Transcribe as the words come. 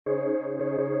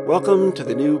Welcome to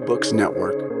the New Books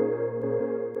Network.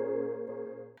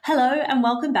 Hello, and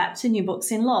welcome back to New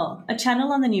Books in Law, a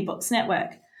channel on the New Books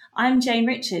Network. I'm Jane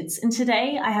Richards, and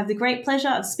today I have the great pleasure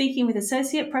of speaking with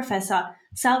Associate Professor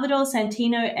Salvador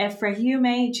Santino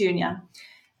Efrahume Jr.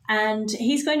 And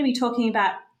he's going to be talking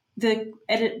about the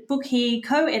book he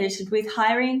co-edited with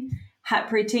Irene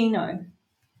Hapritino.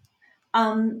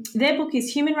 Their book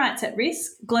is Human Rights at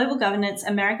Risk, Global Governance,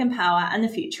 American Power, and the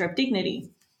Future of Dignity.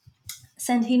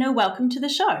 Santino, welcome to the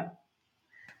show.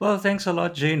 Well, thanks a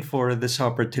lot, Jane, for this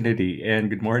opportunity,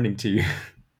 and good morning to you.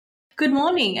 Good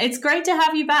morning. It's great to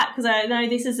have you back because I know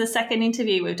this is the second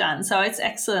interview we've done, so it's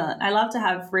excellent. I love to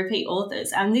have repeat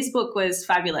authors, and this book was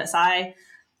fabulous. I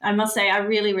must say I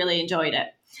really, really enjoyed it.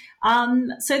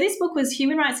 So this book was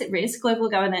Human Rights at Risk, Global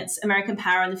Governance, American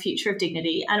Power and the Future of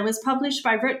Dignity, and it was published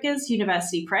by Rutgers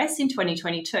University Press in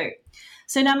 2022.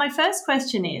 So now my first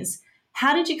question is,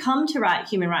 how did you come to write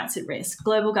Human Rights at Risk,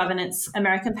 Global Governance,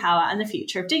 American Power and the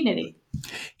Future of Dignity?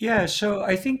 Yeah, so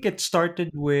I think it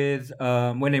started with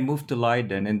when I moved to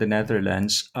Leiden in the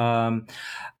Netherlands.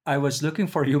 I was looking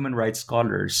for human rights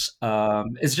scholars.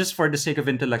 It's just for the sake of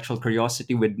intellectual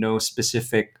curiosity with no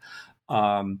specific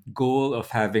goal of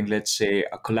having, let's say,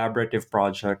 a collaborative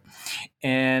project.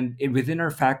 And within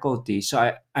our faculty,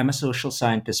 so I'm a social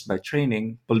scientist by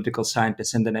training, political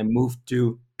scientist, and then I moved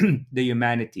to the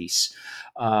humanities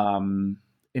in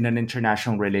an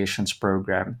international relations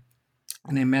program.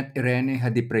 And I met Irene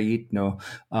Hadipraitno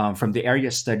from the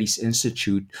Area Studies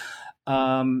Institute.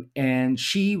 And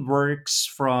she works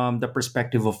from the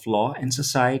perspective of law and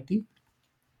society.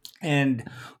 And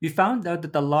we found out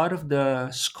that a lot of the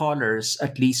scholars,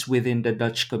 at least within the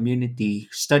Dutch community,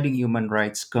 studying human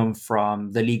rights come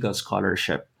from the legal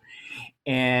scholarship.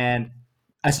 And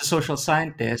as a social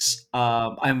scientist,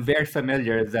 I'm very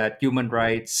familiar that human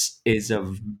rights is a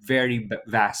very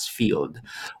vast field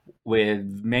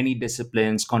with many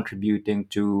disciplines contributing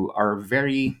to our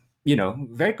very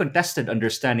contested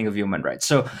understanding of human rights.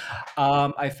 So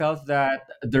I felt that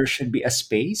there should be a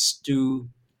space to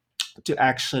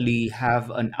actually have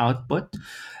an output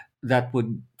that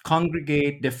would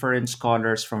congregate different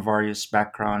scholars from various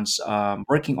backgrounds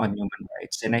working on human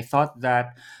rights. And I thought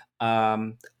that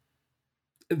um,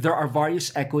 there are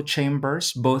various echo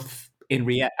chambers, both in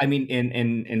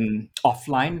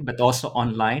offline, but also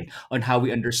online, on how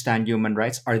we understand human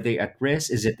rights. Are they at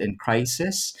risk? Is it in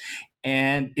crisis?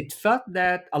 And it felt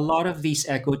that a lot of these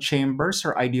echo chambers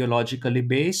are ideologically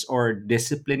based or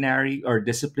disciplinary or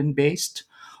discipline based,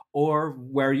 or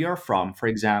where you're from, for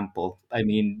example. I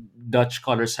mean, Dutch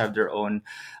scholars have their own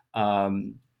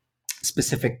um,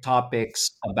 specific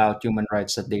topics about human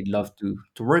rights that they'd love to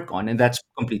work on, and that's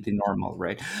completely normal,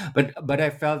 right? But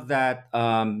I felt that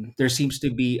there seems to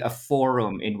be a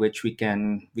forum in which we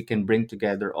can bring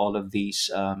together all of these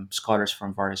scholars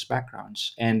from various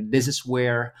backgrounds, and this is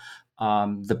where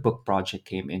the book project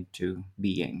came into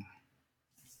being.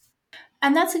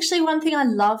 And that's actually one thing I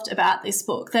loved about this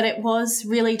book, that it was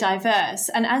really diverse.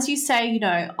 And as you say,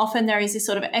 often there is this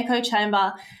sort of echo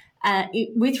chamber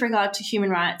with regard to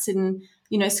human rights. And,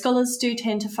 scholars do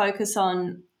tend to focus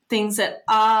on things that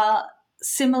are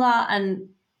similar. And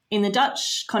in the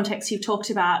Dutch context, you've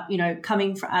talked about,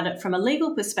 coming at it from a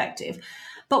legal perspective.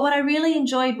 But what I really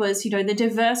enjoyed was, the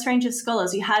diverse range of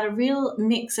scholars. You had a real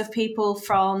mix of people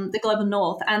from the global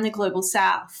north and the global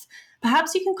south.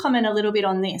 Perhaps you can comment a little bit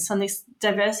on this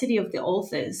diversity of the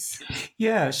authors.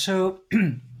 Yeah, so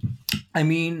I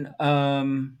mean,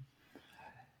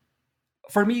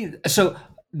 for me, so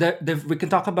we can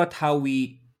talk about how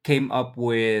we came up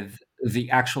with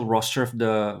the actual roster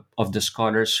of the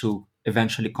scholars who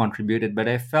eventually contributed, but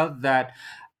I felt that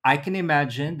I can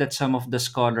imagine that some of the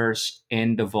scholars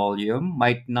in the volume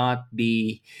might not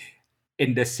be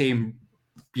in the same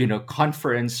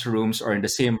conference rooms or in the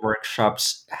same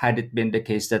workshops had it been the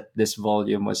case that this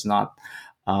volume was not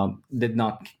did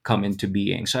not come into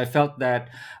being. So I felt that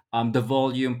the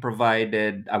volume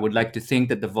provided, I would like to think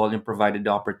that the volume provided the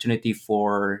opportunity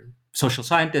for social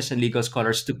scientists and legal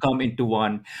scholars to come into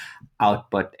one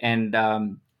output. And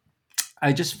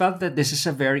I just felt that this is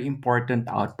a very important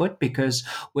output because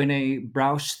when I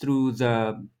browse through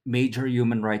the major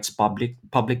human rights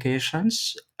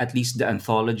publications, at least the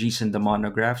anthologies and the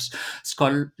monographs,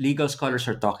 legal scholars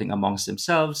are talking amongst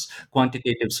themselves,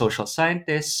 quantitative social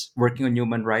scientists working on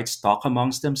human rights talk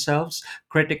amongst themselves,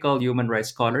 critical human rights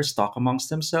scholars talk amongst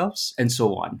themselves, and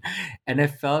so on. And I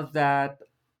felt that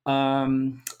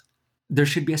um, there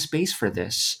should be a space for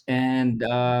this and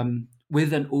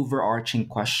with an overarching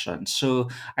question. So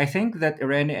I think that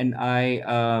Irene and I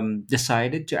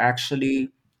decided to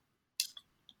actually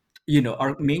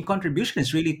our main contribution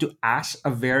is really to ask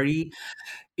a very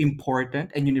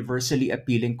important and universally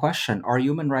appealing question: are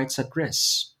human rights at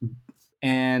risk?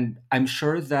 And I'm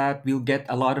sure that we'll get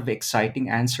a lot of exciting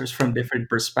answers from different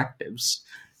perspectives.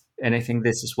 And I think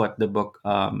this is what the book,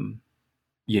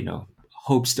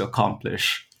 hopes to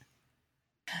accomplish.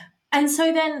 And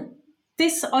so then,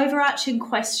 this overarching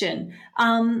question,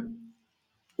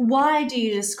 why do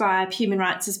you describe human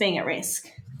rights as being at risk?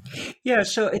 Yeah,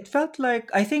 so it felt like,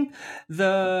 I think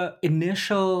the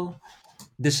initial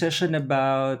decision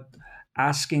about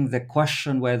asking the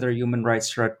question whether human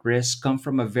rights are at risk come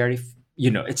from a very,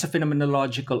 it's a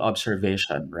phenomenological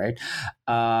observation, right?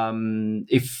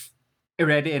 If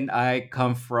Irene and I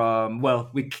come from,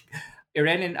 well,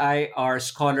 Irene and I are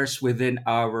scholars within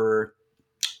our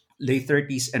late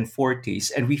 30s and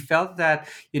 40s, and we felt that,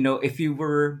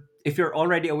 if you're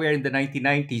already aware in the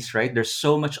 1990s, right, there's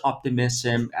so much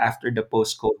optimism after the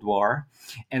post Cold War,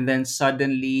 and then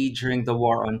suddenly during the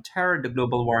war on terror, the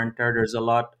global war on terror, there's a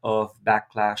lot of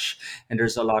backlash, and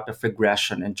there's a lot of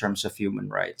regression in terms of human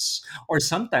rights, or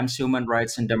sometimes human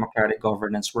rights and democratic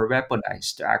governance were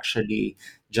weaponized to actually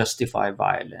justify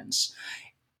violence.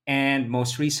 And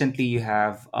most recently, you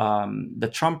have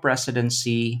the Trump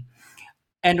presidency,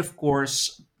 and of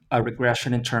course, a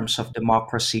regression in terms of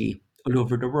democracy all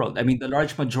over the world. I mean, the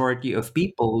large majority of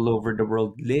people all over the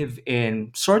world live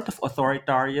in sort of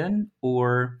authoritarian,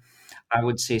 or I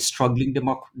would say struggling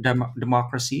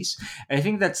democracies. I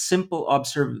think that simple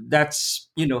that's,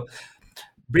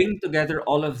 bring together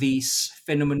all of these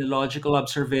phenomenological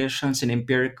observations and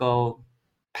empirical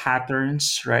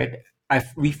patterns, right?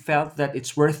 We felt that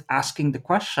it's worth asking the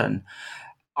question: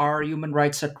 are human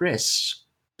rights at risk?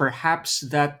 Perhaps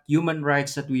that human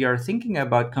rights that we are thinking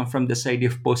about come from this idea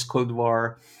of post Cold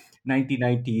War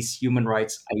 1990s human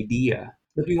rights idea.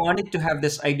 But we wanted to have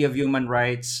this idea of human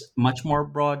rights much more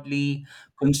broadly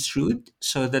construed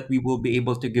so that we will be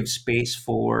able to give space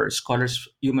for scholars,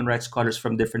 human rights scholars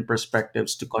from different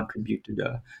perspectives to contribute to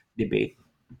the debate.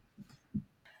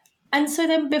 And so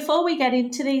then, before we get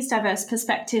into these diverse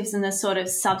perspectives and the sort of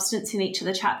substance in each of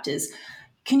the chapters,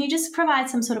 can you just provide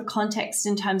some sort of context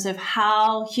in terms of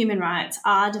how human rights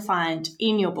are defined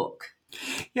in your book?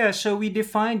 Yeah, so we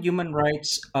defined human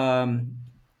rights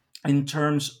in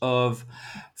terms of,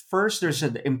 first, there's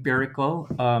an empirical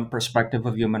perspective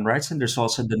of human rights, and there's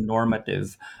also the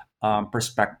normative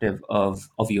perspective of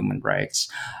human rights.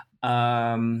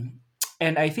 Um,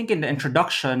 and I think in the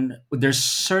introduction, there's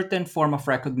certain form of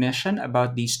recognition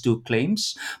about these two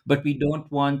claims, but we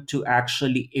don't want to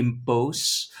actually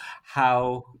impose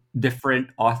how different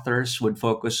authors would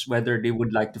focus, whether they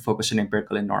would like to focus on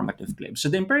empirical and normative claims. So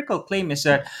the empirical claim is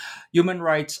that human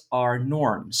rights are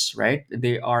norms, right?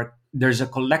 There's a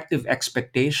collective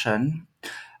expectation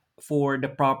for the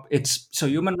prop it's so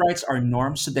human rights are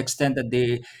norms to the extent that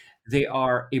they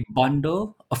are a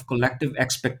bundle of collective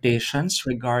expectations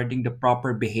regarding the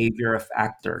proper behavior of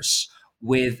actors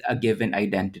with a given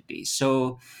identity.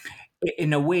 So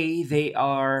in a way, they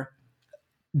are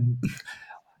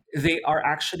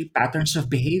actually patterns of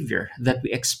behavior that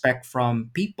we expect from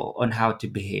people on how to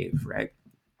behave, right?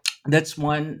 That's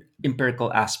one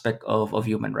empirical aspect of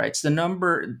human rights.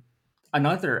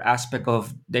 Another aspect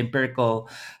of the empirical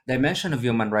dimension of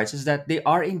human rights is that they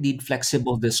are indeed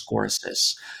flexible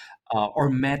discourses, or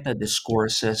meta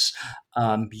discourses,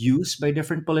 used by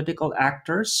different political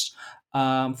actors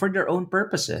for their own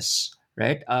purposes.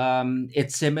 Right?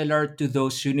 It's similar to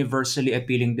those universally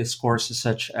appealing discourses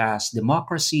such as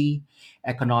democracy,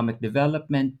 economic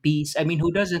development, peace. I mean,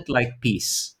 who doesn't like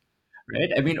peace? Right?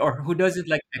 I mean, or who doesn't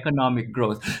like economic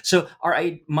growth? So,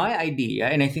 my idea,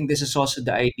 and I think this is also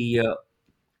the idea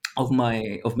of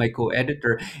my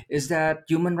co-editor, is that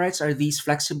human rights are these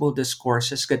flexible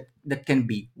discourses that can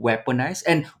be weaponized,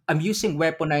 and I'm using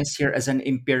weaponized here as an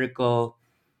empirical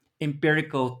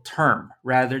term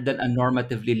rather than a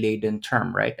normatively laden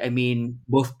term, right? I mean,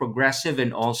 both progressive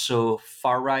and also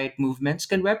far right movements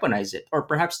can weaponize it, or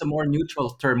perhaps the more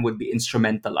neutral term would be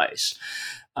instrumentalized,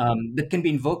 that can be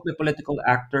invoked by political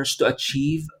actors to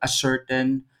achieve a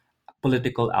certain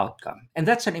political outcome. And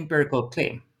that's an empirical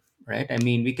claim, right? I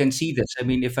mean, we can see this. I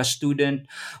mean, if a student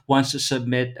wants to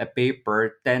submit a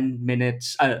paper 10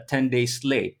 days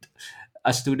late,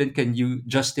 a student can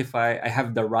justify, I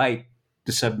have the right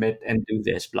to submit and do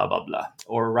this, blah, blah, blah,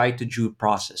 or right to due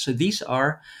process. So these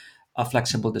are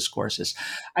flexible discourses.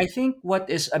 I think what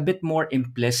is a bit more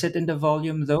implicit in the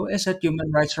volume, though, is that human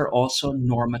rights are also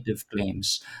normative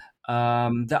claims.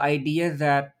 The idea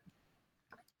that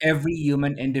every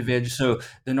human individual, so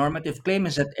the normative claim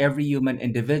is that every human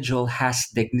individual has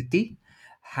dignity,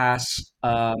 has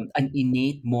an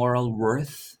innate moral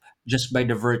worth, just by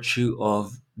the virtue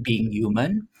of being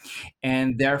human,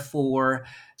 and therefore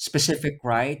specific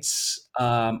rights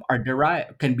are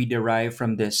derived can be derived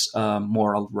from this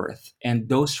moral worth, and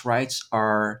those rights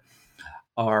are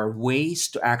ways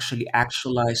to actually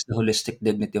actualize the holistic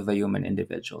dignity of a human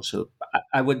individual. So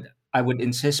I would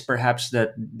insist perhaps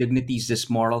that dignity is this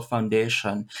moral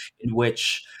foundation in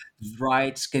which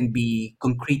rights can be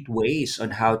concrete ways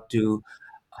on how to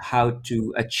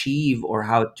achieve or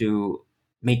how to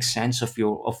make sense of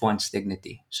one's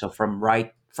dignity. So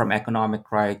from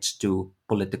economic rights to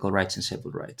political rights and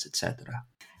civil rights, etc.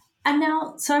 And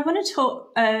now, so I want to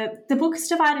talk. The book is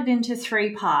divided into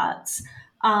three parts.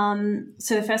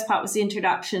 So the first part was the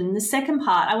introduction. The second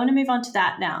part, I want to move on to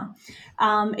that now.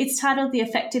 It's titled "The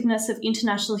Effectiveness of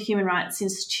International Human Rights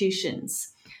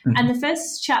Institutions," and the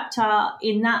first chapter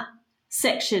in that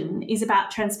section is about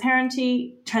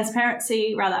transparency,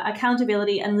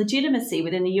 accountability, and legitimacy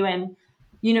within the UN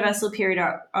Universal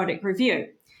Periodic Review,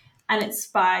 and it's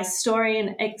by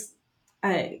historian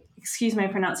excuse my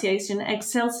pronunciation,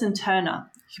 Excelson Turner.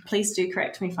 Please do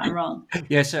correct me if I'm wrong.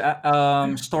 Yes,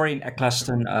 story in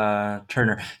Eccleston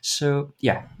Turner. So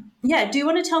yeah. Yeah, do you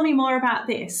want to tell me more about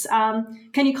this?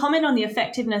 Can you comment on the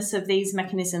effectiveness of these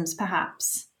mechanisms,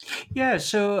 perhaps? Yeah,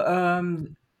 so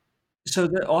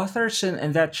the authors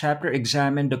in that chapter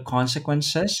examine the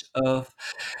consequences of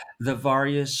the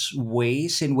various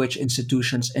ways in which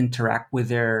institutions interact with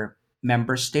their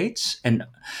member states. And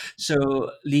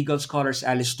so legal scholars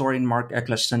Alice Storey and Mark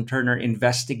Eccleston Turner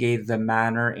investigate the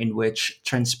manner in which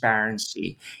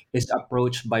transparency is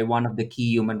approached by one of the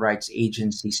key human rights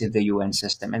agencies in the UN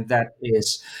system, and that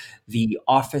is the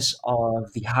Office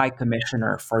of the High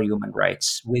Commissioner for Human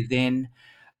Rights within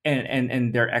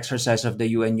and their exercise of the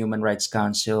UN Human Rights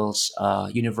Council's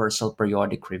Universal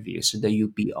Periodic Review, so the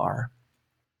UPR.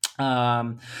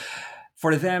 Um,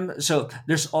 for them, so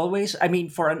there's always, I mean,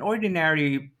 for an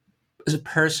ordinary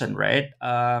person, right?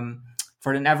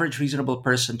 For an average reasonable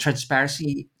person,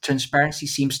 transparency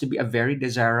seems to be a very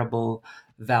desirable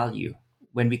value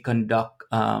when we conduct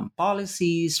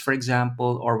policies, for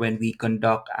example, or when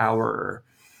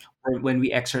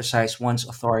we exercise one's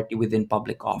authority within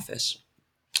public office.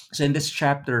 So in this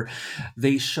chapter,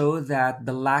 they show that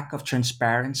the lack of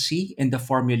transparency in the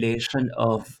formulation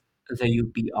of the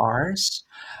UPRs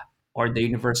or the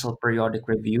Universal Periodic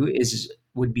Review is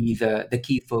would be the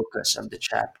key focus of the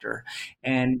chapter.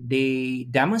 And they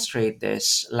demonstrate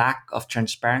this lack of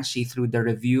transparency through the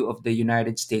review of the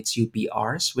United States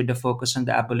UPRs with the focus on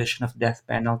the abolition of death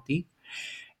penalty.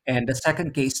 And the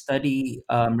second case study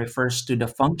refers to the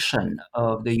function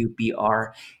of the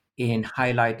UPR in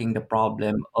highlighting the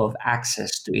problem of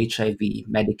access to HIV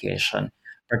medication,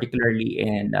 particularly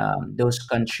in those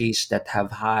countries that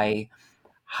have high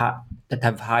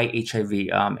HIV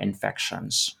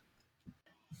infections.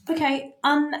 Okay,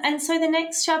 and so the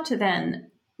next chapter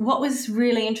then, what was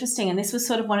really interesting, and this was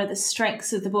sort of one of the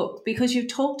strengths of the book, because you've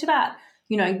talked about,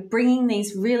 bringing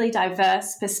these really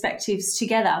diverse perspectives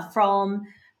together from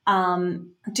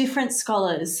different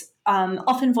scholars,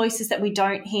 often voices that we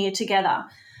don't hear together.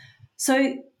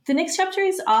 So the next chapter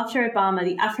is after Obama,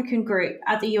 the African group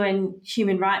at the UN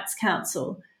Human Rights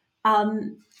Council.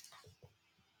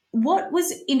 What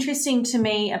was interesting to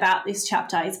me about this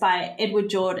chapter is by Edward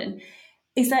Jordan,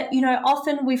 is that,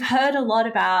 often we've heard a lot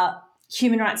about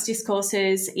human rights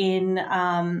discourses in,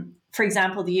 for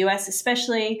example, the US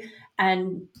especially,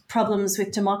 and problems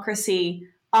with democracy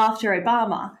after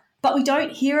Obama, but we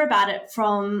don't hear about it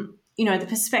from, the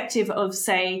perspective of,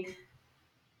 say,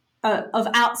 of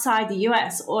outside the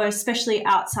US, or especially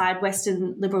outside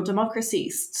Western liberal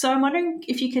democracies. So I'm wondering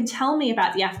if you can tell me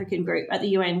about the African group at the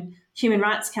UN Human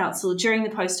Rights Council during the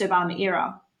post-Obama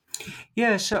era.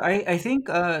 Yeah, so I think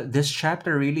this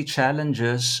chapter really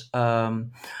challenges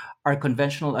our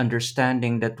conventional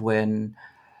understanding that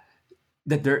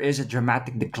there is a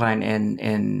dramatic decline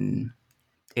in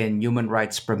human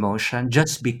rights promotion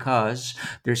just because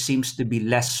there seems to be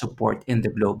less support in the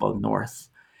global north.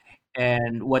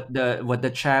 And what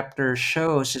the chapter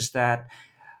shows is that,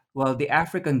 well, the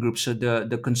African group, so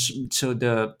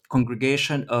the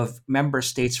congregation of member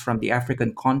states from the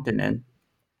African continent,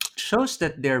 shows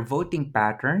that their voting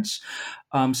patterns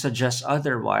suggest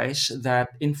otherwise. That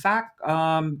in fact,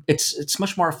 it's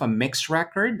much more of a mixed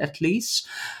record, at least.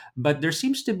 But there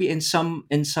seems to be in some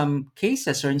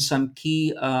cases or in some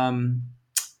key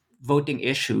voting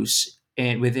issues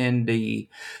within the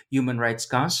Human Rights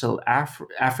Council,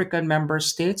 African member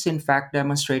states, in fact,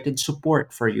 demonstrated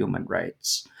support for human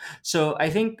rights. So I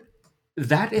think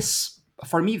that is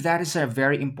for me, that is a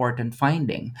very important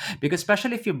finding, because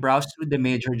especially if you browse through the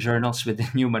major journals within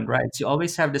human rights, you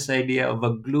always have this idea of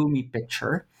a gloomy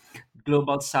picture.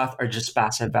 Global South are just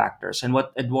passive actors, and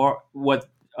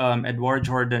Edward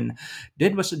Jordan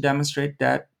did was to demonstrate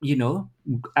that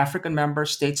African member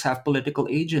states have political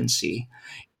agency,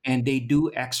 and they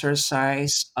do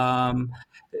exercise.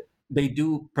 They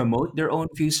do promote their own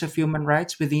views of human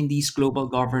rights within these global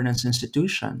governance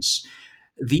institutions.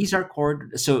 These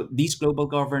global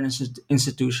governance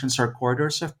institutions are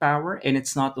corridors of power, and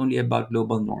it's not only about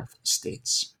global north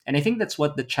states. And I think that's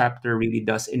what the chapter really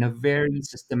does in a very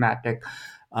systematic,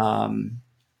 um,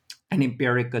 and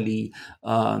empirically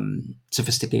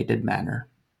sophisticated manner.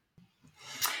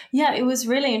 Yeah, it was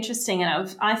really interesting,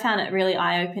 and I found it really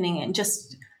eye opening, and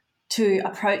just to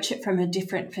approach it from a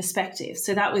different perspective.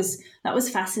 So that was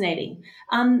fascinating.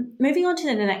 Moving on to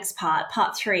the next part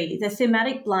 3, the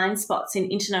thematic blind spots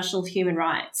in international human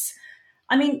rights.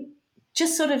 I mean,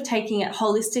 just sort of taking it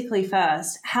holistically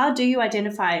first, how do you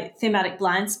identify thematic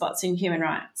blind spots in human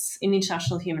rights, in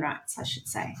international human rights, I should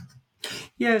say?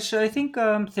 Yeah, so I think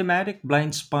thematic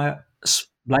blind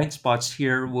spots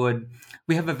here would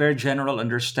we have a very general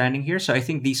understanding here. So I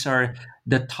think these are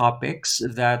the topics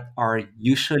that are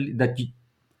usually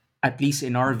at least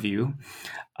in our view,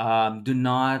 do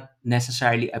not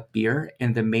necessarily appear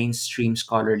in the mainstream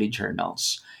scholarly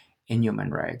journals in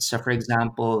human rights. So, for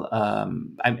example,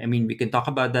 I mean, we can talk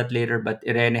about that later, but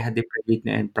Irene Hadipravitne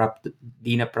and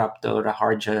Dina Prapto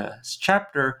Raharja's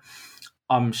chapter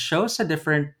shows a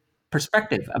different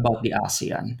perspective about the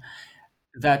ASEAN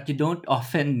that you don't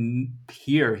often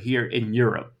hear here in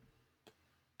Europe.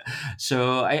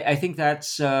 So I think that's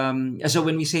so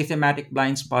when we say thematic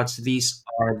blind spots, these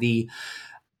are the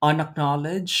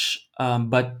unacknowledged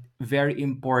but very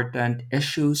important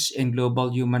issues in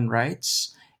global human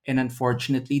rights, and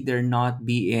unfortunately they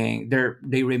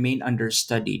remain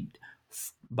understudied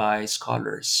by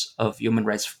scholars of human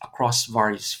rights across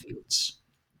various fields.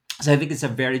 So I think it's a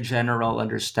very general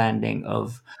understanding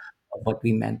of what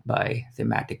we meant by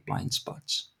thematic blind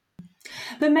spots.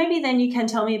 But maybe then you can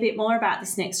tell me a bit more about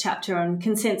this next chapter on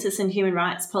consensus and human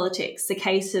rights politics, the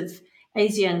case of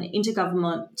ASEAN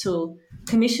Intergovernmental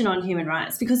Commission on Human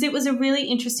Rights, because it was a really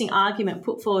interesting argument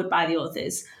put forward by the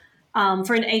authors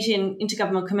for an Asian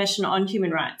Intergovernmental Commission on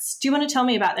Human Rights. Do you want to tell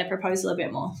me about their proposal a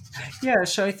bit more? Yeah,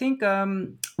 so I think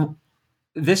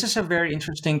this is a very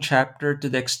interesting chapter to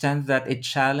the extent that it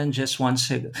challenges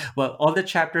well, all the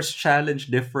chapters challenge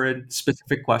different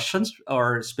specific questions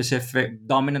or specific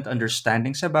dominant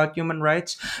understandings about human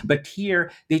rights, but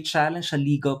here they challenge a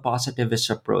legal positivist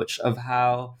approach of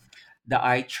how the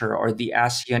ICHR, or the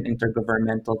ASEAN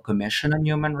Intergovernmental Commission on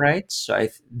Human Rights, so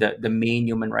the main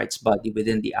human rights body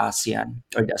within the ASEAN,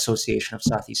 or the Association of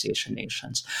Southeast Asian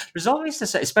Nations. There's always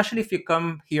this, especially if you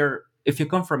come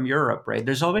from Europe, right?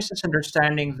 There's always this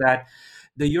understanding that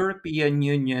the European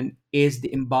Union is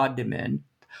the embodiment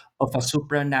of a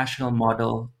supranational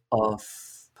model of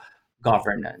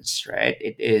governance, right?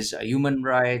 It is a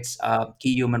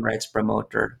key human rights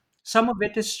promoter. Some of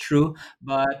it is true,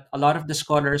 but a lot of the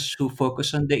scholars who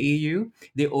focus on the EU,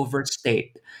 they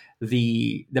overstate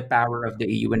the power of the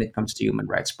EU when it comes to human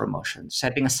rights promotion,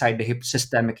 setting aside the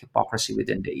systemic hypocrisy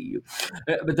within the EU.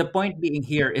 But the point being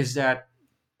here is that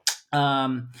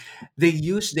um, they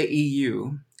use the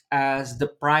EU as the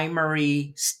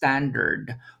primary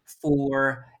standard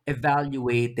for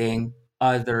evaluating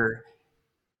other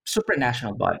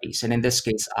supranational bodies, and in this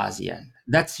case, ASEAN.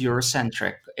 That's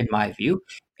Eurocentric, in my view,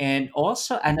 and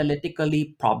also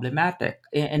analytically problematic.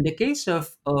 In the case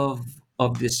of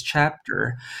this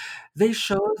chapter, they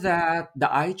show that the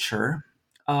ICHR,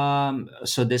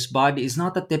 so this body, is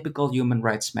not a typical human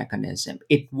rights mechanism.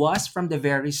 It was from the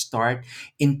very start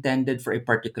intended for a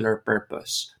particular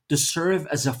purpose, to serve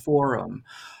as a forum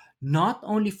not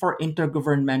only for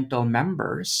intergovernmental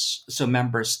members, so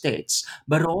member states,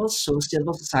 but also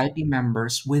civil society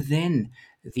members within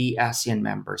the ASEAN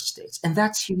member states. And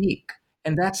that's unique.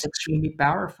 And that's extremely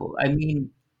powerful. I mean,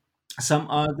 some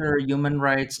other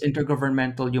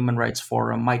intergovernmental human rights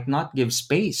forum might not give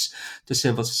space to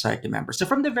civil society members. So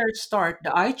from the very start, the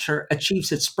ICHR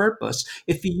achieves its purpose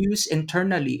if you use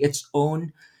internally its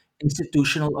own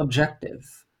institutional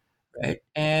objective, right?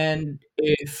 And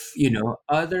if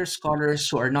other scholars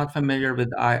who are not familiar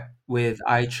with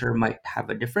ICHR might have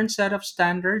a different set of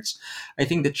standards, I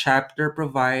think the chapter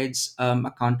provides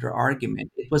a counter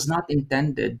argument. It was not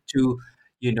intended to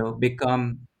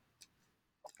become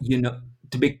you know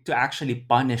to actually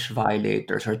punish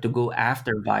violators, or to go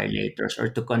after violators, or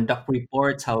to conduct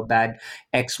reports how bad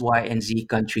X, Y, and Z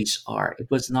countries are.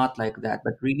 It was not like that,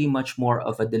 but really much more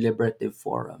of a deliberative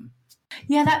forum.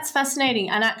 Yeah, that's fascinating.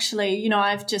 And actually,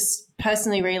 I've just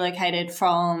personally relocated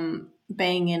from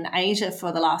being in Asia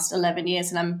for the last 11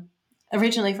 years, and I'm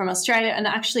originally from Australia. And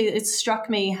actually, it struck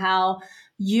me how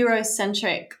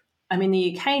Eurocentric, I'm in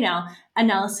the UK now,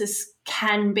 analysis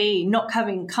can be, not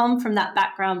having come from that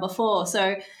background before.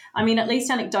 So, I mean, at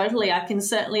least anecdotally, I can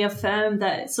certainly affirm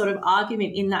the sort of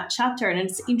argument in that chapter. And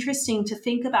it's interesting to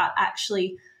think about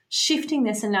actually shifting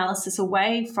this analysis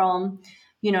away from,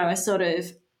 a sort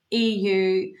of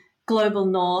EU global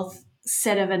north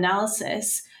set of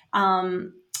analysis,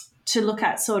 to look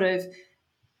at sort of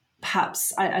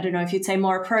perhaps, I don't know if you'd say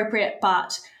more appropriate,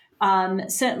 but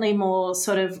certainly more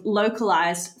sort of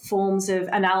localized forms of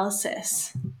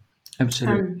analysis.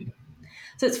 Absolutely.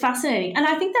 So it's fascinating. And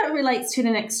I think that relates to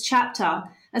the next chapter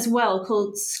as well,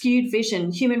 called Skewed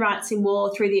Vision, Human Rights in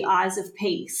War Through the Eyes of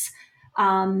Peace.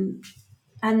 And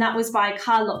that was by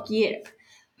Carl Yip.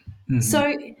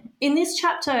 So in this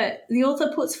chapter, the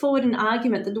author puts forward an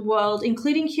argument that the world,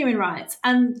 including human rights,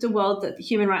 and the world that the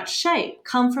human rights shape,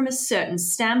 come from a certain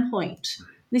standpoint.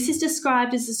 This is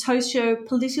described as a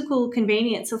socio-political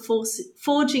convenience of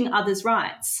forging others'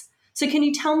 rights. So can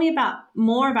you tell me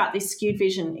more about this skewed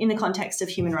vision in the context of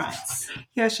human rights?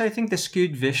 Yes, I think the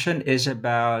skewed vision is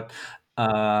about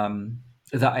the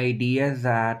idea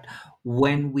that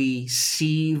when we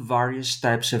see various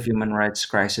types of human rights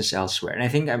crisis elsewhere, and I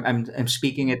think I'm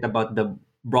speaking it about the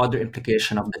broader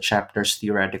implication of the chapter's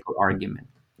theoretical argument,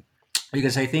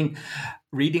 because I think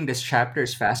reading this chapter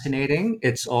is fascinating.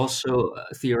 It's also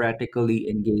theoretically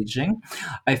engaging.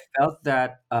 I felt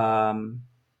that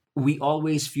we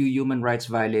always view human rights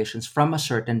violations from a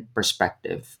certain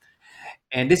perspective,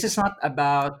 and this is not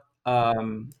about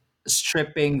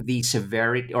stripping the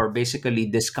severity or basically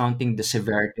discounting the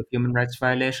severity of human rights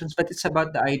violations, but it's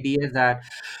about the idea that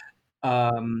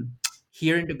um,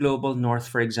 here in the global north,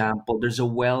 for example,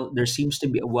 there seems to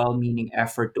be a well-meaning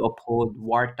effort to uphold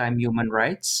wartime human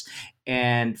rights,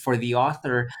 and for the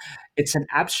author, it's an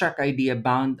abstract idea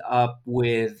bound up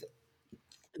with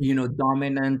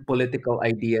dominant political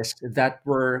ideas that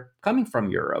were coming from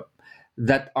Europe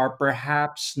that are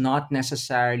perhaps not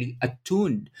necessarily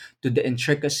attuned to the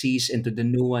intricacies and to the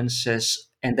nuances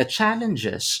and the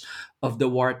challenges of the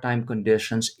wartime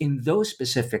conditions in those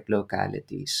specific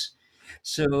localities.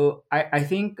 So I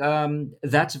think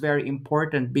that's very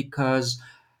important because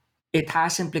it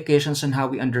has implications on how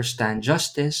we understand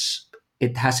justice.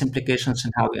 It has implications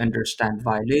on how we understand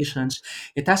violations.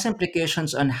 It has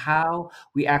implications on how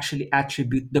we actually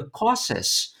attribute the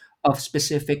causes of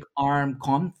specific armed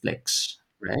conflicts,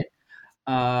 right?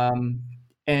 Um,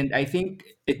 and I think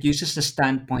it uses the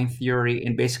standpoint theory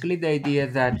and basically the idea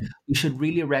that we should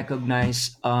really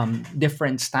recognize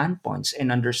different standpoints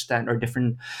and understand or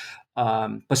different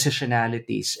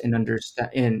positionalities and understand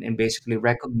in basically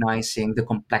recognizing the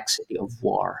complexity of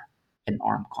war and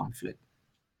armed conflict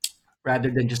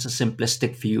rather than just a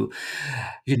simplistic view.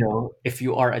 If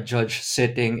you are a judge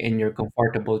sitting in your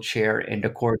comfortable chair in the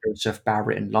corridors of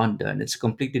power in London, it's a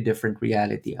completely different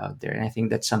reality out there, and I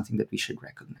think that's something that we should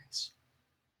recognize.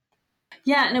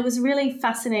 Yeah, and it was really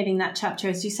fascinating, that chapter,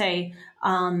 as you say,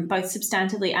 both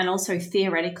substantively and also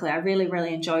theoretically. I really,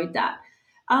 really enjoyed that.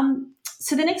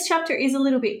 So the next chapter is a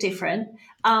little bit different,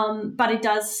 but it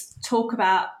does talk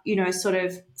about, sort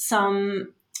of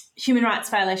some human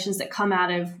rights violations that come out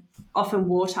of often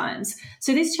war times.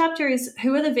 So this chapter is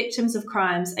Who are the victims of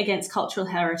crimes against cultural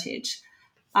heritage?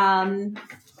 And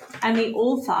the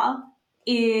author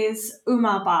is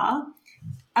Umar Bar.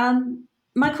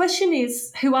 My question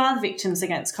is, who are the victims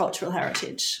against cultural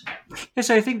heritage? Yes,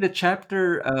 I think the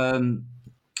chapter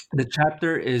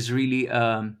is really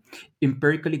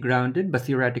empirically grounded but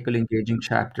theoretically engaging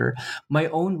chapter. My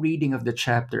own reading of the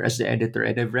chapter as the editor,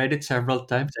 and I've read it several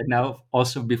times, and now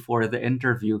also before the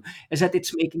interview, is that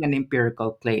it's making an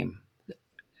empirical claim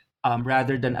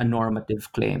rather than a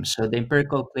normative claim. So the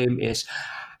empirical claim is,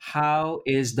 how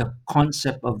is the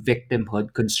concept of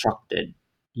victimhood constructed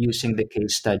using the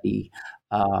case study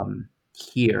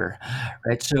here,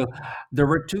 right? So there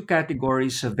were two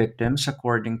categories of victims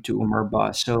according to Umar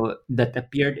Ba. So that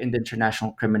appeared in the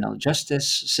international criminal justice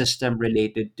system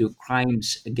related to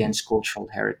crimes against cultural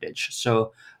heritage.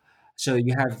 So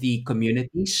you have the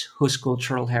communities whose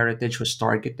cultural heritage was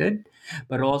targeted,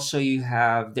 but also you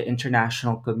have the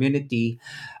international community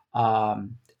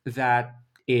that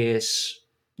is,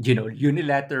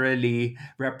 unilaterally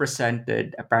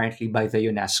represented apparently by the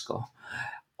UNESCO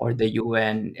or the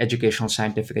UN Educational,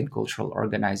 Scientific, and Cultural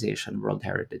Organization World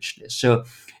Heritage List. So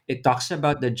it talks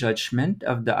about the judgment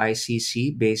of the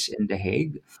ICC based in The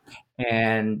Hague,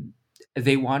 and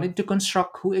they wanted to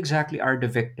construct who exactly are the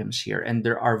victims here, and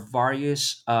there are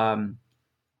various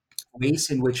ways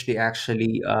in which they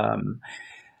actually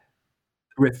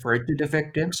referred to the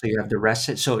victims. So you have the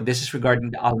resident. So this is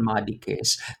regarding the Almadi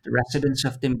case, the residents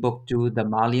of Timbuktu, the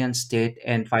Malian state,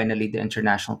 and finally the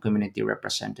international community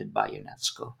represented by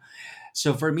UNESCO.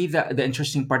 So for me, the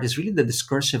interesting part is really the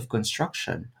discursive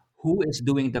construction. Who is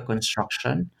doing the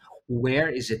construction? Where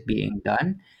is it being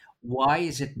done? Why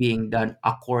is it being done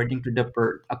according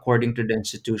to according to the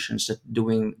institutions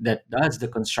that does the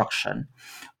construction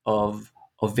of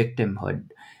victimhood,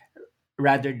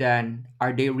 rather than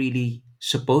are they really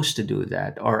supposed to do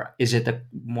that, or is it a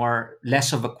more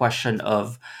less of a question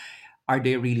of are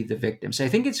they really the victims? I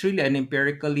think it's really an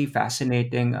empirically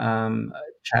fascinating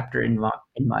chapter in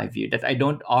my view that I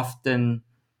don't often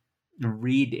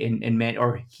read in many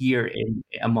or hear in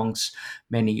amongst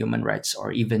many human rights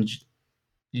or even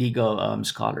legal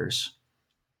scholars.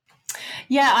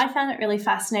 Yeah, I found it really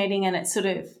fascinating, and it's sort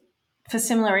of, for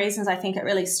similar reasons, I think it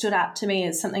really stood out to me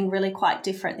as something really quite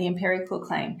different, the empirical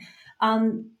claim.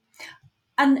 Um,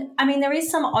 and I mean, there is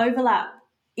some overlap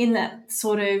in that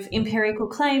sort of empirical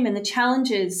claim and the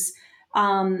challenges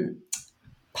um,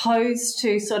 posed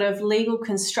to sort of legal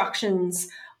constructions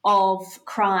of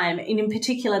crime, in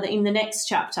particular in the next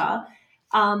chapter.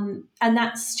 And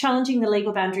that's challenging the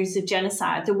legal boundaries of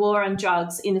genocide, the war on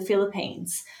drugs in the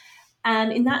Philippines.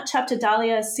 And in that chapter,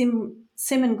 Dalia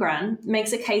Simongran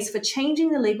makes a case for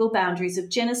changing the legal boundaries of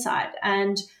genocide.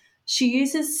 And she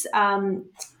uses,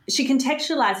 she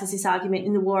contextualizes this argument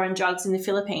in the war on drugs in the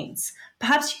Philippines.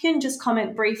 Perhaps you can just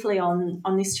comment briefly on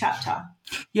this chapter.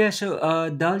 Yeah, so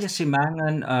Dalia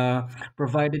Simangan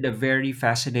provided a very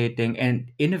fascinating and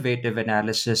innovative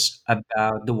analysis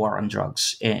about the war on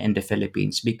drugs in the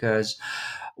Philippines, because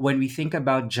when we think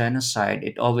about genocide,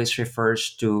 it always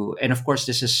refers to, and of course,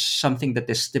 this is something that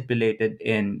is stipulated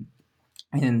in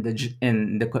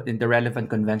the relevant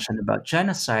convention about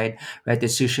genocide, right?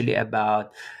 It's usually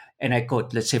about, and I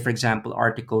quote, let's say, for example,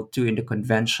 Article 2 in the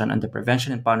Convention on the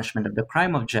Prevention and Punishment of the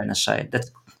Crime of Genocide.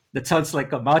 That sounds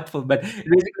like a mouthful, but it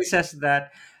basically says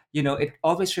that, it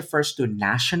always refers to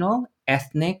national,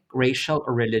 ethnic, racial,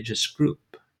 or religious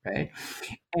group, right?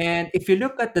 And if you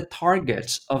look at the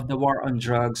targets of the war on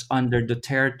drugs under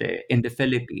Duterte in the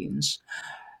Philippines,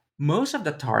 most of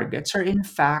the targets are, in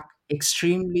fact,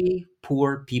 extremely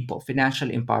poor people,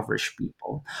 financially impoverished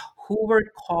people who were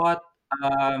caught,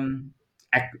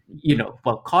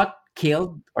 caught,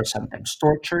 killed, or sometimes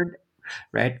tortured,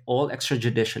 right? All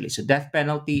extrajudicially. So death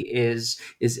penalty is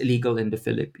illegal in the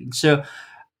Philippines. So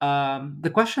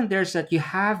the question there is that you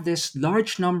have this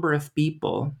large number of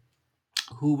people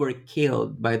who were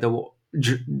killed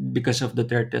because of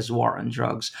Duterte's war on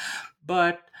drugs,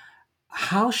 but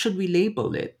how should we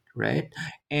label it, right?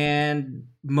 And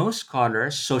most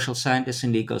scholars, social scientists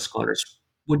and legal scholars,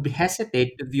 would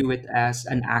hesitate to view it as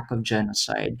an act of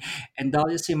genocide. And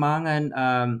Dalia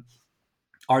Simangan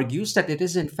argues that it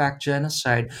is in fact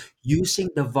genocide using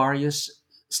the various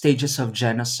stages of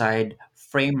genocide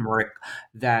framework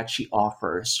that she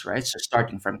offers, right? So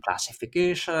starting from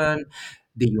classification,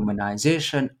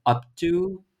 dehumanization, up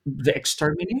to the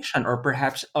extermination, or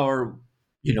perhaps, or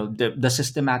the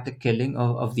systematic killing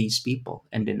of these people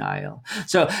and denial.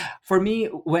 So for me,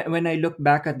 when I look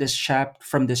back at this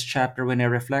chapter, when I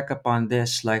reflect upon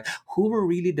this, like, who were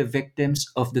really the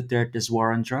victims of Duterte's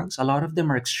war on drugs? A lot of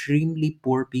them are extremely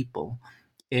poor people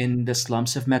in the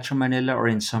slums of Metro Manila or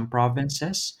in some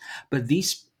provinces. But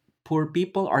these poor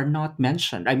people are not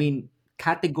mentioned. I mean,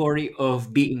 category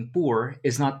of being poor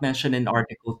is not mentioned in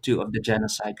Article 2 of the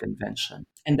Genocide Convention.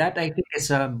 And that, I think,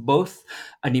 is both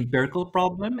an empirical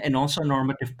problem and also a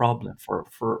normative problem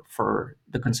for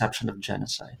the conception of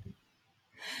genocide.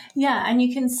 Yeah, and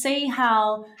you can see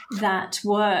how that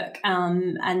work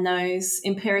and those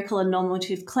empirical and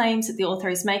normative claims that the author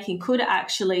is making could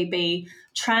actually be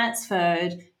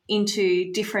transferred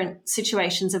into different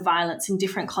situations of violence in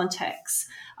different contexts.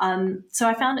 So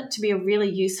I found it to be a really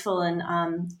useful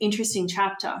and interesting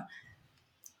chapter.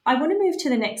 I want to move to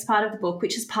the next part of the book,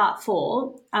 which is part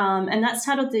 4, and that's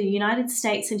titled The United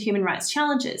States and Human Rights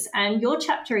Challenges. And your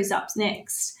chapter is up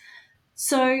next.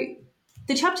 So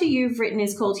the chapter you've written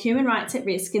is called Human Rights at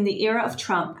Risk in the Era of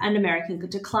Trump and American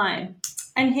Decline.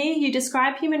 And here you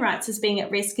describe human rights as being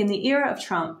at risk in the era of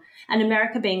Trump and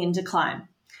America being in decline.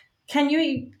 Can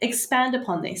you expand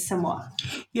upon this somewhat?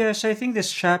 Yes, I think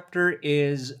this chapter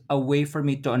is a way for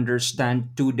me to understand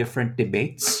two different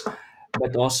debates,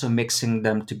 but also mixing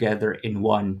them together in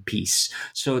one piece.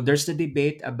 So there's the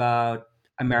debate about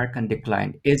American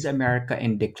decline. Is America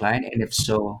in decline? And if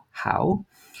so, how?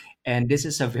 And this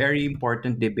is a very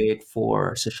important debate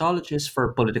for sociologists,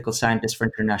 for political scientists, for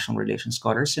international relations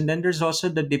scholars. And then there's also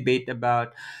the debate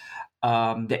about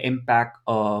the impact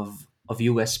of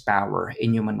US power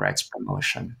in human rights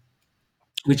promotion,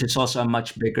 which is also a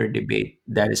much bigger debate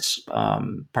that is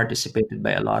participated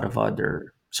by a lot of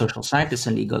other social scientists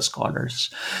and legal scholars.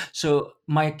 So,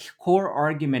 my core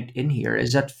argument in here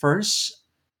is that first,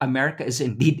 America is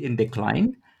indeed in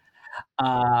decline,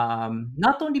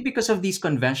 not only because of these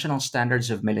conventional standards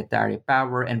of military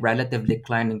power and relative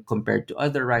declining compared to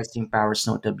other rising powers,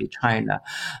 notably China,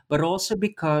 but also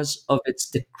because of its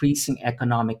decreasing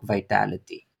economic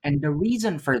vitality. And the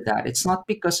reason for that, it's not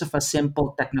because of a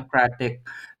simple technocratic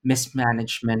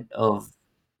mismanagement of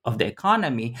the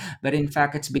economy, but in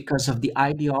fact, it's because of the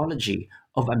ideology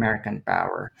of American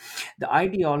power. The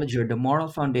ideology or the moral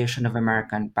foundation of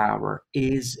American power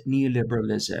is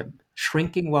neoliberalism,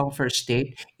 shrinking welfare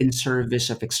state in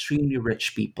service of extremely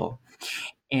rich people.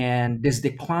 And this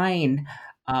decline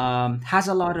has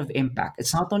a lot of impact.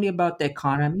 It's not only about the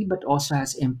economy, but also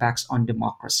has impacts on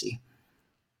democracy.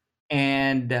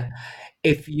 And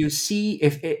if you see,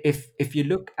 if you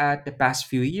look at the past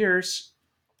few years,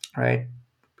 right,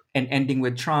 and ending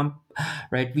with Trump,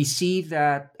 right, we see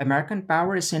that American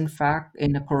power is in fact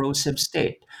in a corrosive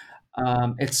state.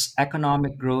 Its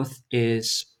economic growth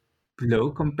is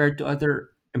low compared to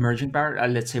other emerging power,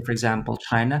 let's say, for example,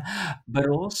 China, but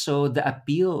also the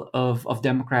appeal of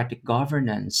democratic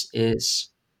governance is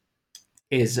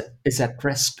at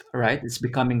risk, right? It's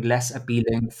becoming less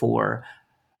appealing for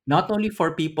not only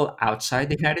for people outside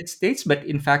the United States, but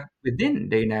in fact within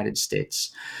the United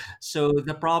States. So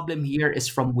the problem here is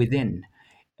from within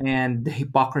and the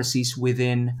hypocrisies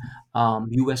within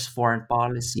US foreign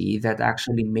policy that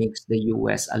actually makes the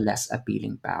US a less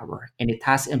appealing power. And it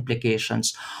has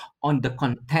implications on the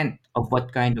content of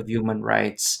what kind of human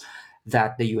rights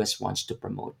that the US wants to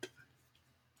promote.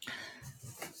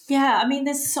 Yeah, I mean,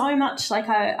 there's so much like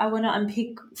I want to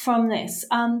unpick from this.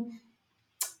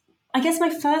 I guess my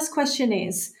first question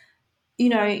is,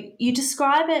 you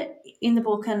describe it in the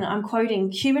book, and I'm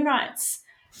quoting human rights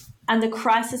and the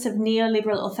crisis of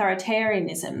neoliberal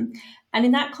authoritarianism. And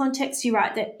in that context, you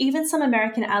write that even some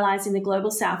American allies in the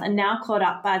global south are now caught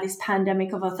up by this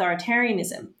pandemic of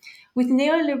authoritarianism. With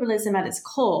neoliberalism at its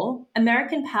core,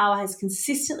 American power has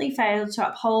consistently failed to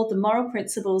uphold the moral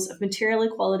principles of material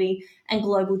equality and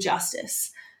global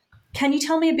justice. Can you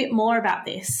tell me a bit more about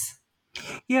this?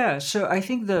 Yeah, so I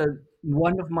think the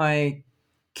one of my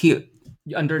key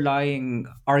underlying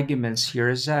arguments here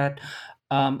is that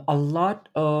a lot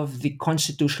of the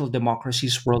constitutional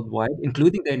democracies worldwide,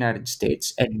 including the United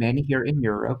States and many here in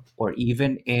Europe or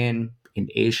even in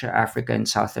Asia, Africa, and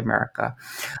South America,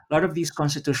 a lot of these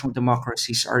constitutional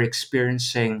democracies are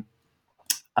experiencing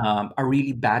a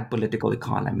really bad political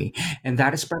economy. And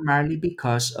that is primarily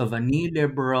because of a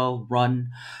neoliberal run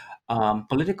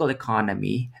political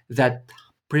economy that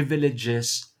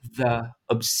privileges the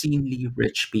obscenely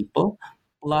rich people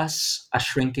plus a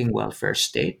shrinking welfare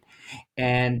state.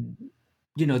 And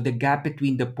the gap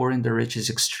between the poor and the rich is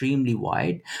extremely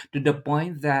wide, to the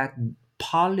point that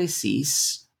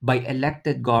policies by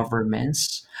elected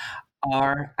governments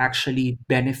are actually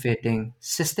benefiting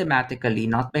systematically,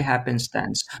 not by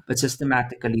happenstance, but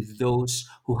systematically those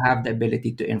who have the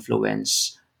ability to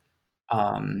influence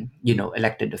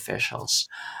elected officials.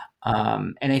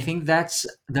 And I think that's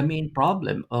the main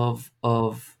problem of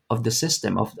the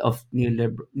system of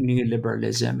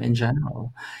neoliberalism in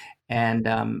general. And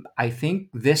I think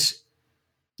this,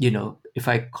 if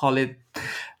I call it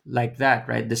like that,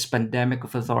 right, this pandemic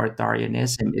of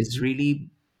authoritarianism is really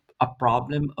a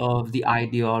problem of the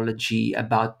ideology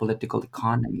about political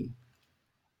economy.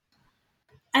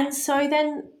 And so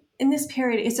then in this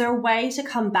period, is there a way to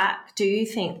come back, do you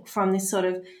think, from this sort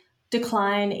of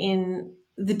decline in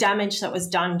the damage that was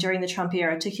done during the Trump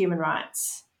era to human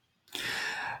rights?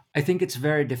 I think it's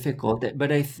very difficult,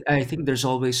 but I think there's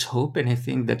always hope, and I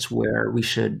think that's where we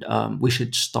should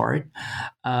start.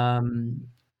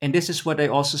 And this is what I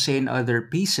also say in other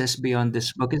pieces beyond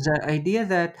this book, is the idea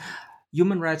that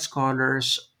human rights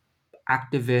scholars,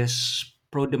 activists,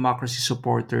 pro democracy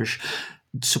supporters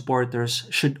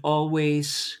should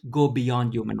always go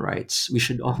beyond human rights. We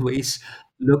should always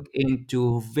look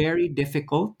into very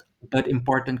difficult but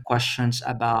important questions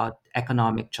about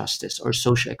economic justice or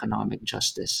socioeconomic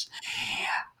justice.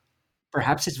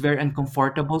 Perhaps it's very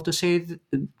uncomfortable to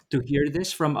to hear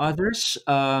this from others,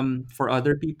 for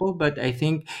other people, but I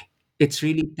think it's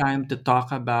really time to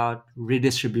talk about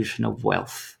redistribution of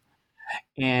wealth.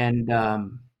 And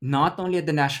not only at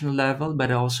the national level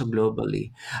but also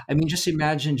globally. I mean, just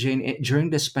imagine, Jane,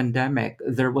 during this pandemic,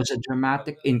 there was a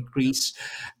dramatic increase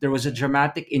of there was a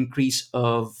dramatic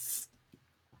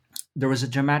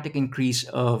increase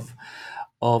of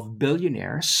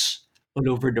billionaires all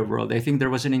over the world. I think there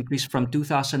was an increase from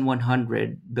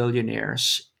 2,100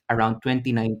 billionaires around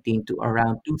 2019 to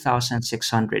around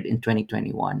 2,600 in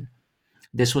 2021.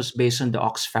 This was based on the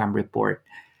Oxfam report.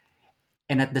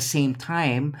 And at the same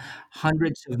time,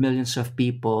 hundreds of millions of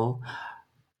people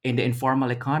in the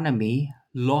informal economy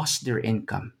lost their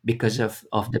income because of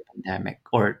the pandemic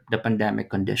or the pandemic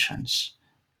conditions.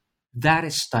 That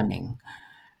is stunning,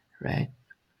 right?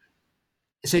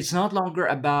 So it's not longer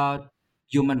about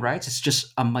human rights, it's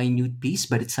just a minute piece,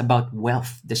 but it's about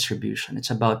wealth distribution. It's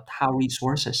about how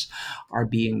resources are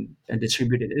being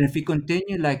distributed. And if we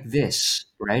continue like this,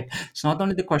 right, it's not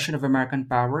only the question of American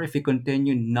power. If we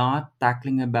continue not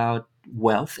tackling about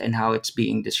wealth and how it's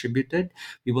being distributed,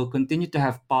 we will continue to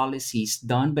have policies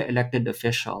done by elected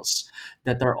officials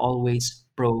that are always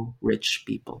pro rich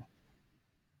people.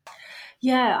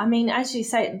 Yeah, I mean, as you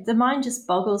say, the mind just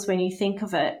boggles when you think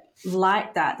of it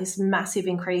like that, this massive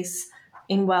increase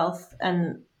in wealth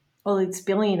and all these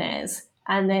billionaires.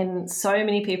 And then so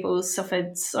many people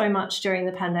suffered so much during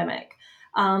the pandemic.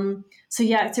 So,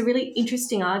 yeah, it's a really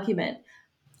interesting argument.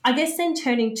 I guess then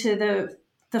turning to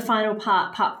the final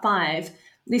part, part 5,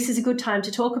 this is a good time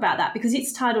to talk about that because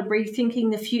it's titled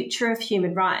Rethinking the Future of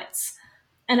Human Rights.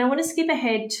 And I want to skip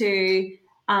ahead to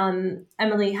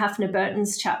Emily Hafner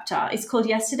Burton's chapter. It's called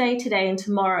Yesterday, Today and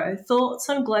Tomorrow, Thoughts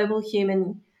on Global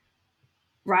Human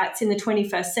Rights in the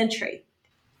 21st Century.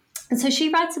 And so she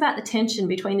writes about the tension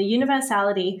between the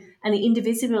universality and the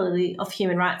indivisibility of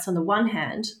human rights on the one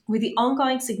hand, with the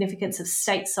ongoing significance of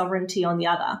state sovereignty on the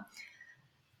other.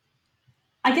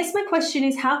 I guess my question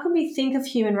is, how can we think of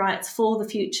human rights for the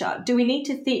future? Do we need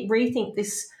to rethink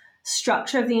this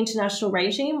structure of the international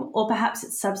regime or perhaps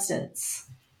its substance?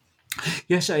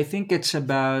 Yes, I think it's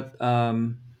about. I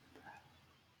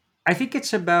think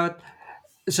it's about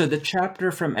So the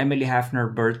chapter from Emily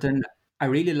Hafner Burton, I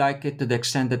really like it to the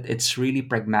extent that it's really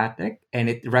pragmatic and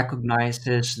it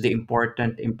recognizes the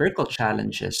important empirical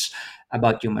challenges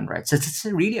about human rights. It's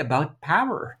really about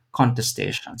power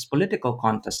contestations, political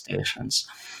contestations.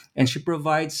 And she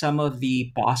provides some of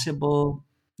the possible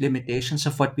limitations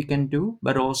of what we can do,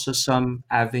 but also some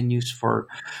avenues for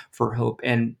hope.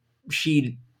 And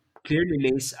she clearly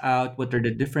lays out what are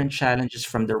the different challenges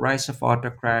from the rise of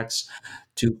autocrats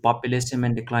to populism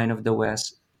and decline of the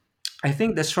West. I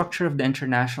think the structure of the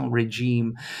international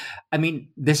regime, I mean,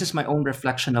 this is my own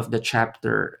reflection of the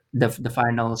chapter, the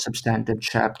final substantive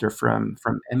chapter from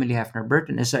Emily Hafner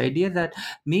Burton, is the idea that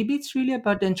maybe it's really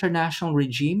about the international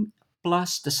regime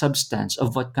plus the substance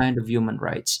of what kind of human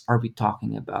rights are we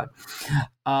talking about.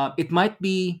 It might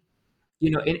be,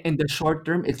 in the short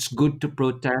term, it's good to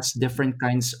protest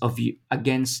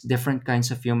against different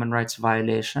kinds of human rights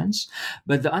violations,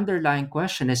 but the underlying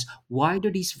question is, why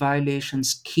do these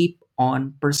violations keep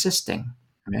on persisting,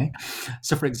 right?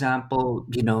 So for example,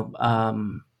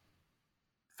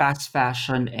 fast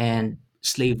fashion and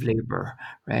slave labor,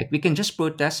 right? We can just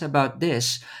protest about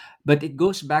this, but it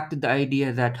goes back to the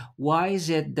idea that why is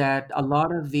it that a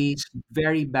lot of these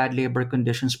very bad labor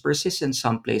conditions persist in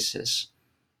some places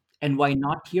and why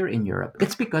not here in Europe?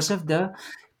 It's because of the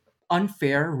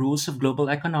unfair rules of global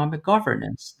economic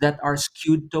governance that are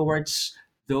skewed towards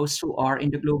those who are in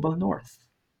the global north.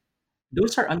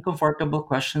 Those are uncomfortable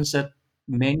questions that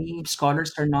many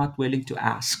scholars are not willing to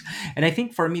ask. And I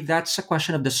think for me, that's a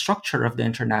question of the structure of the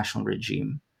international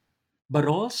regime, but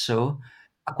also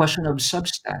a question of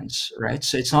substance, right?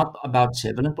 So it's not about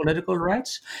civil and political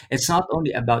rights. It's not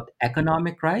only about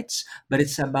economic rights, but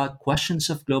it's about questions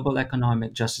of global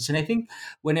economic justice. And I think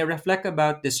when I reflect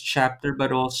about this chapter,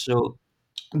 but also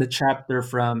the chapter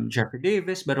from Jeffrey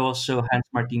Davis, but also Hans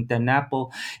Martin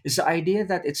Tenapel, is the idea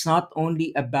that it's not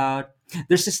only about,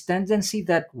 there's this tendency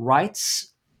that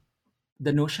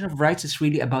the notion of rights is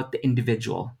really about the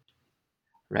individual,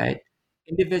 right?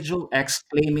 Individual X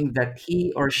claiming that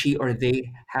he or she or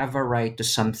they have a right to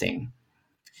something.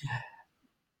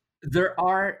 There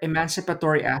are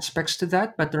emancipatory aspects to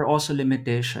that, but there are also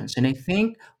limitations. And I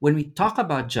think when we talk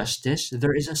about justice,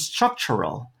 there is a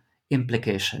structural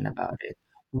implication about it.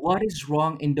 What is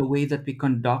wrong in the way that we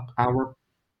conduct our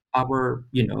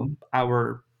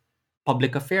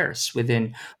public affairs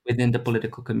within the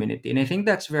political community? And I think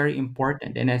that's very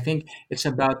important. And I think it's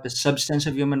about the substance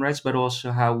of human rights, but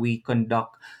also how we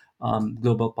conduct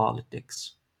global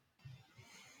politics.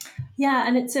 Yeah,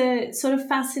 and it's a sort of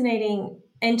fascinating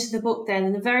end to the book then.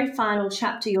 In the very final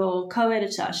chapter, your co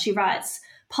editor, she writes,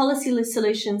 policy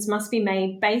solutions must be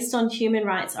made based on human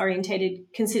rights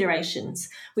orientated considerations,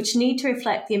 which need to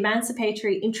reflect the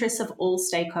emancipatory interests of all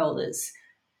stakeholders.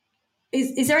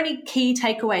 Is there any key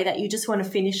takeaway that you just want to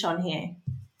finish on here?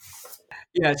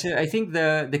 Yeah, so I think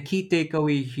the key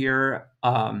takeaway here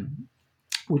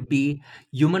would be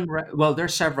well,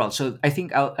 there's several. So I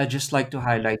think I'd just like to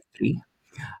highlight three.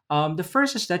 The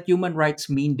first is that human rights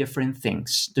mean different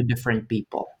things to different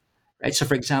people, right? So,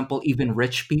 for example, even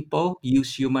rich people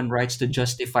use human rights to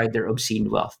justify their obscene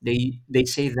wealth. They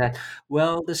say that,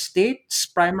 well, the state's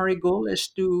primary goal is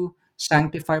to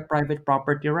sanctify private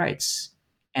property rights.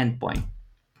 End point.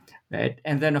 Right.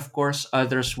 And then, of course,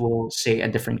 others will say a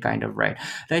different kind of right.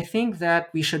 And I think that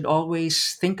we should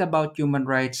always think about human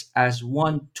rights as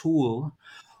one tool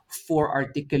for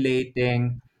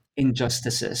articulating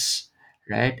injustices,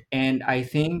 right? And I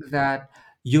think that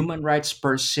human rights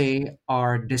per se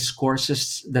are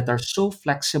discourses that are so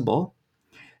flexible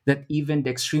that even the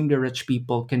extremely rich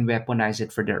people can weaponize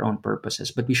it for their own purposes.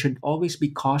 But we should always be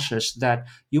cautious that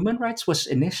human rights was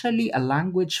initially a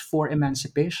language for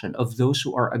emancipation of those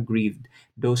who are aggrieved,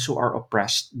 those who are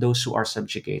oppressed, those who are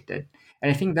subjugated. And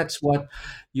I think that's what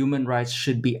human rights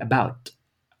should be about.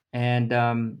 And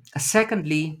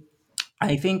secondly,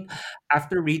 I think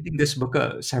after reading this book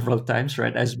several times,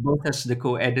 right, as both as the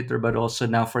co-editor, but also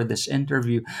now for this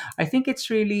interview, I think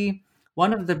it's really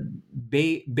one of the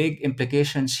big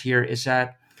implications here is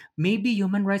that maybe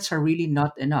human rights are really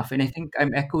not enough. And I think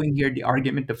I'm echoing here the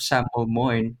argument of Samuel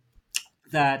Moyn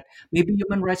that maybe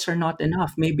human rights are not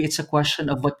enough. Maybe it's a question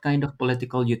of what kind of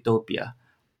political utopia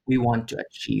we want to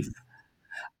achieve.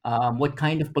 What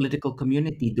kind of political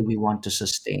community do we want to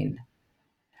sustain?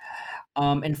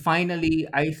 And finally,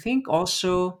 I think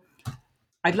also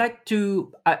I'd like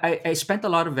to. I spent a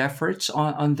lot of efforts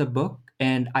on the book,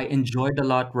 and I enjoyed a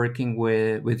lot working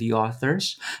with the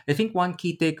authors. I think one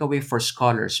key takeaway for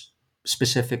scholars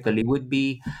specifically would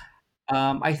be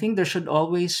I think there should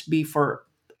always be for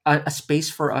a space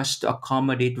for us to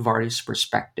accommodate various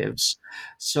perspectives.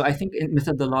 So I think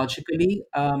methodologically,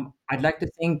 I'd like to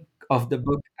think of the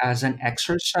book as an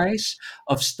exercise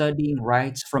of studying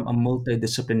rights from a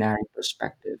multidisciplinary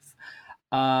perspective.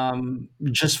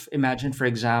 Just imagine, for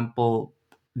example,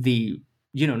 the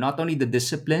not only the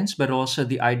disciplines but also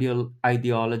the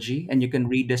ideology, and you can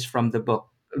read this from the book,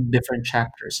 different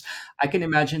chapters. I can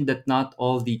imagine that not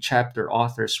all the chapter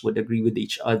authors would agree with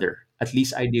each other, at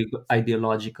least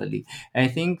ideologically. And I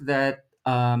think that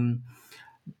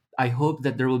I hope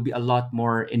that there will be a lot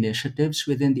more initiatives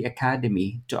within the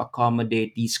academy to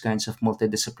accommodate these kinds of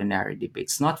multidisciplinary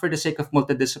debates, not for the sake of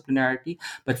multidisciplinarity,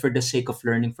 but for the sake of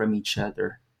learning from each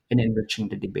other and enriching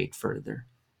the debate further.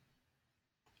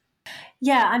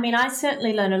 Yeah, I mean, I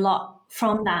certainly learned a lot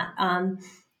from that.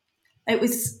 It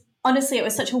was honestly, it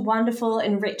was such a wonderful,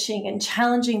 enriching, and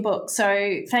challenging book.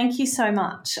 So thank you so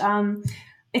much.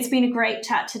 It's been a great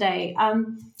chat today.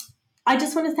 I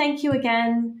just want to thank you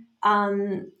again,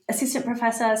 Associate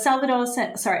Professor Salvador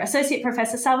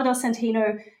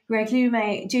Santino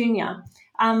Reglume Jr.,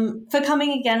 for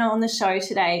coming again on the show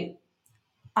today.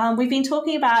 We've been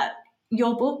talking about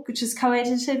your book, which is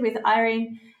co-edited with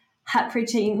Irene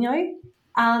Haprigino,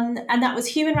 and that was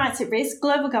Human Rights at Risk,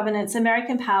 Global Governance,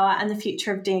 American Power, and the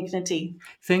Future of Dignity.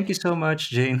 Thank you so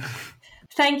much, Jane.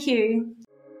 Thank you.